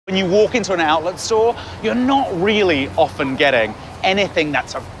When you walk into an outlet store, you're not really often getting anything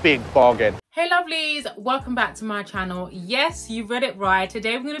that's a big bargain. Hey lovelies, welcome back to my channel. Yes, you read it right.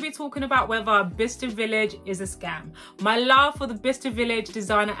 Today we're going to be talking about whether Bicester Village is a scam. My love for the Bicester Village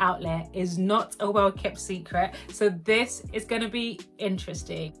designer outlet is not a well-kept secret, so this is going to be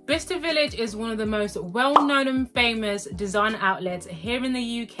interesting. Bicester Village is one of the most well-known and famous designer outlets here in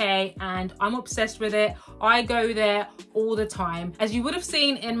the UK, and I'm obsessed with it. I go there all the time, as you would have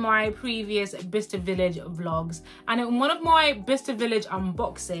seen in my previous Bicester Village vlogs. And in one of my Bicester Village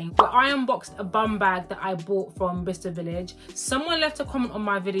unboxing, where I unboxed a bum bag that I bought from Bicester Village, someone left a comment on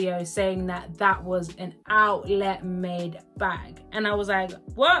my video saying that that was an outlet made bag, and I was like,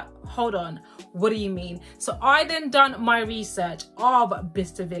 what? Hold on, what do you mean? So I then done my research of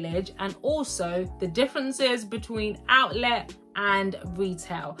Bicester Village and also the differences between outlet and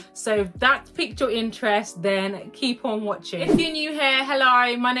retail. So if that piqued your interest, then keep on watching. If you're new here,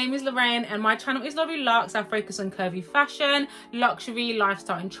 hello, my name is Lorraine and my channel is Lorriluxxe. I focus on curvy fashion, luxury,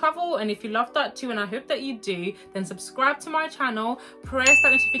 lifestyle and travel, and if you love that too, and I hope that you do, then subscribe to my channel, press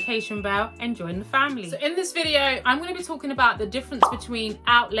that notification bell and join the family. So in this video, I'm going to be talking about the difference between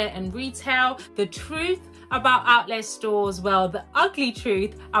outlet and retail, the truth about outlet stores, well, the ugly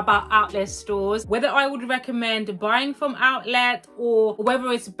truth about outlet stores, whether I would recommend buying from outlet or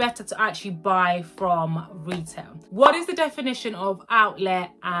whether it's better to actually buy from retail. What is the definition of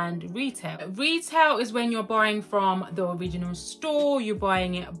outlet and retail? Retail is when you're buying from the original store, you're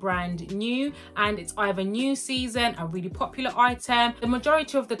buying it brand new, and it's either new season, a really popular item. The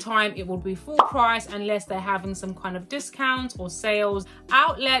majority of the time it will be full price unless they're having some kind of discounts or sales.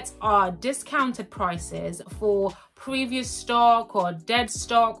 Outlets are discounted prices for previous stock or dead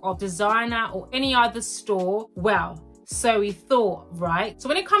stock or designer or any other store. Well, so we thought, right? So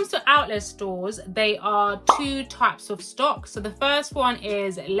when it comes to outlet stores, they are two types of stock. So the first one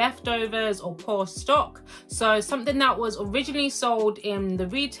is leftovers or poor stock. So something that was originally sold in the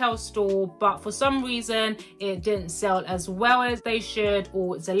retail store, but for some reason it didn't sell as well as they should,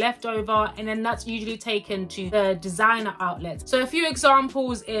 or it's a leftover, and then that's usually taken to the designer outlet. So a few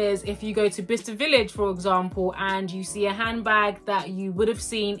examples is if you go to Bicester Village, for example, and you see a handbag that you would have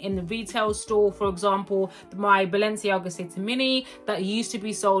seen in the retail store, for example, my Balenciaga Mini that used to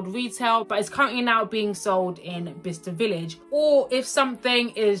be sold retail but is currently now being sold in Bicester Village. Or if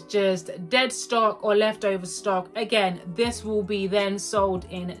something is just dead stock or leftover stock, again, this will be then sold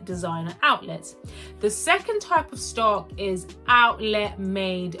in designer outlets. The second type of stock is outlet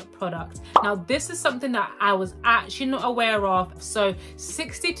made products. Now this is something that I was actually not aware of. So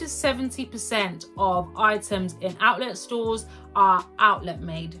 60 to 70% of items in outlet stores are outlet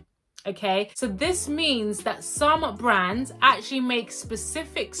made. Okay, so this means that some brands actually make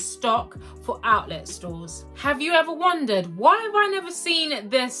specific stock for outlet stores. Have you ever wondered, why have I never seen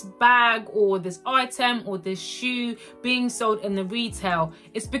this bag or this item or this shoe being sold in the retail?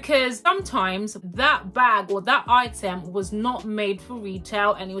 It's because sometimes that bag or that item was not made for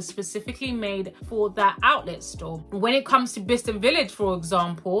retail and it was specifically made for that outlet store. When it comes to Bicester Village, for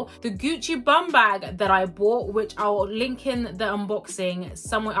example, the Gucci bum bag that I bought, which I'll link in the unboxing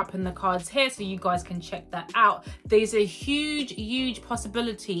somewhere up in the cards here so you guys can check that out, there's a huge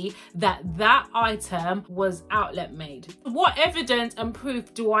possibility that that item was outlet made. What evidence and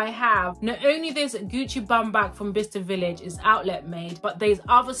proof do I have? Not only this Gucci bum bag from Bicester Village is outlet made, but there's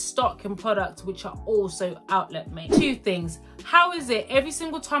other stock and products which are also outlet made. Two things. How is it every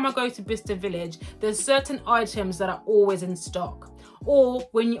single time I go to Bicester Village, there's certain items that are always in stock? Or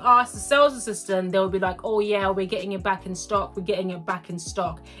when you ask the sales assistant, they'll be like, oh yeah, we're getting it back in stock, we're getting it back in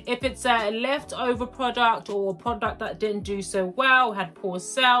stock. If it's a leftover product or a product that didn't do so well, had poor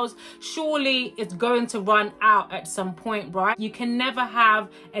sales, surely it's going to run out at some point, right? You can never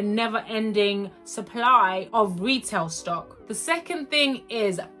have a never-ending supply of retail stock. The second thing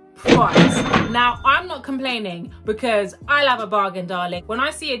is price. Now, I'm not complaining because I love a bargain, darling. When I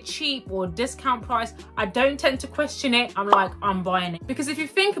see a cheap or discount price, I don't tend to question it. I'm like, I'm buying it. Because if you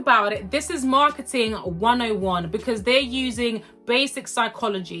think about it, this is marketing 101, because they're using basic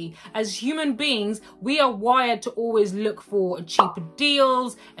psychology. As human beings, we are wired to always look for cheaper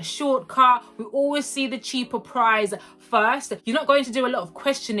deals, a shortcut. We always see the cheaper price first. You're not going to do a lot of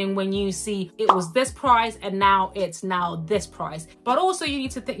questioning when you see it was this price and now it's this price. But also you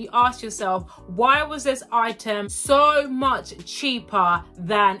need to think, you ask yourself, why was this item so much cheaper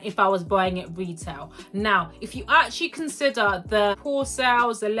than if I was buying it retail? Now, if you actually consider the poor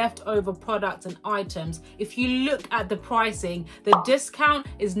sales, the leftover products and items, if you look at the pricing, The discount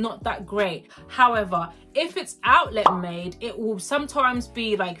is not that great. However, if it's outlet made, it will sometimes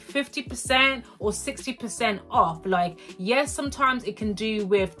be like 50% or 60% off. Like, yes, sometimes it can do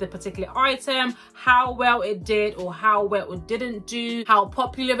with the particular item, how well it did or how well it didn't do, how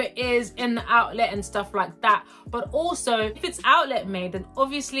popular it is in the outlet and stuff like that. But also, if it's outlet made, then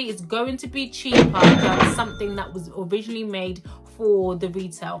obviously it's going to be cheaper than something that was originally made for the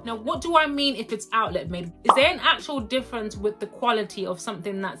retail. Now, what do I mean if it's outlet made? Is there an actual difference with the quality of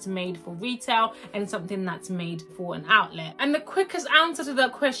something that's made for retail and something that's made for an outlet? And the quickest answer to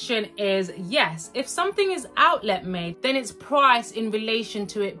that question is yes. If something is outlet made, then it's priced in relation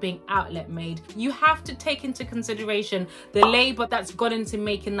to it being outlet made. You have to take into consideration the labor that's gone into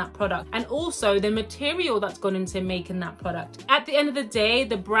making that product and also the material that's gone into making that product. At the end of the day,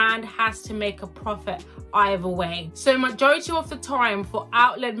 the brand has to make a profit either way. So majority of the time for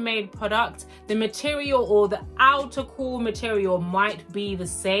outlet made products, the material or the outer core material might be the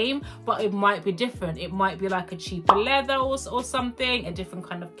same, but it might be different. It might be like a cheaper leather or something, a different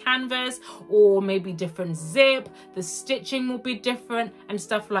kind of canvas, or maybe different zip. The stitching will be different and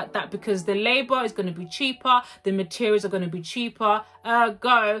stuff like that because the labor is going to be cheaper, the materials are going to be cheaper,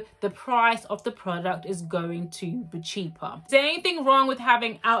 ergo the price of the product is going to be cheaper. Is there anything wrong with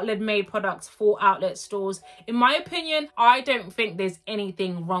having outlet made products for outlet stores? In my opinion, I don't think there's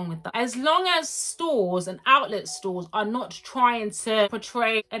anything wrong with that. As long as stores and outlet stores are not trying to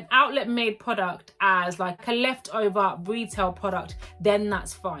portray an outlet made product as like a leftover retail product, then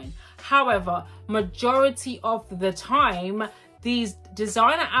that's fine. However, majority of the time, these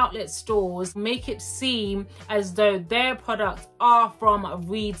designer outlet stores make it seem as though their products are from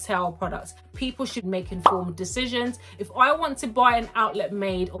retail products. People should make informed decisions. If I want to buy an outlet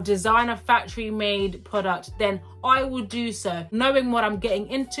made or designer factory made product, then I will do so, knowing what I'm getting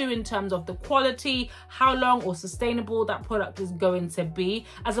into in terms of the quality, how long or sustainable that product is going to be,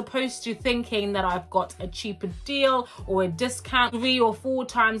 as opposed to thinking that I've got a cheaper deal or a discount 3 or 4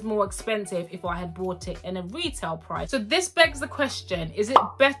 times more expensive if I had bought it in a retail price. So this begs the question, is it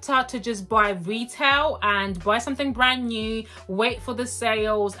better to just buy retail and buy something brand new, wait for the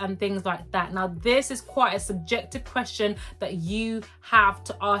sales and things like that? Now, this is quite a subjective question that you have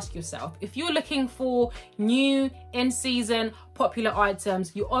to ask yourself. If you're looking for new in-season popular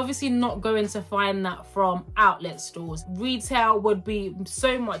items, you're obviously not going to find that from outlet stores. Retail would be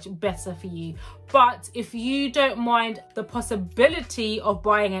so much better for you. But if you don't mind the possibility of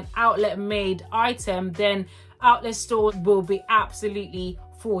buying an outlet made item, then outlet stores will be absolutely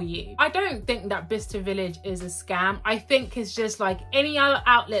for you. I don't think that Bicester Village is a scam. I think it's just like any other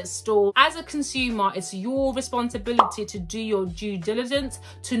outlet store. As a consumer, it's your responsibility to do your due diligence,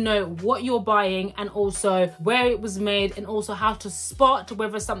 to know what you're buying and also where it was made, and also how to spot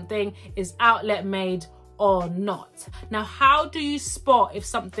whether something is outlet made or not. Now, how do you spot if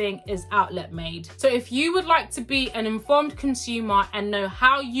something is outlet made? So if you would like to be an informed consumer and know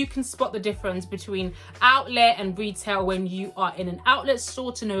how you can spot the difference between outlet and retail when you are in an outlet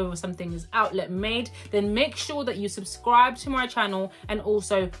store to know if something is outlet made, then make sure that you subscribe to my channel and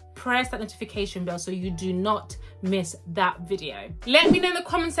also press that notification bell so you do not miss that video. Let me know in the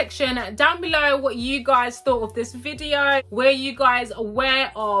comment section down below what you guys thought of this video. Were you guys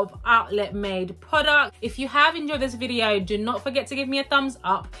aware of outlet made product? If you have enjoyed this video, do not forget to give me a thumbs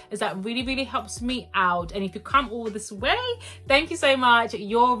up, as that really helps me out. And if you come all this way, thank you so much,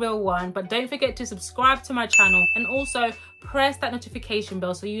 you're a real one. But don't forget to subscribe to my channel and also press that notification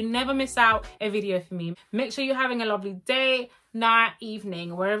bell so you never miss out a video from me. Make sure you're having a lovely day, night,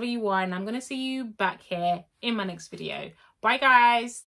 evening, wherever you are, and I'm gonna see you back here in my next video. Bye guys.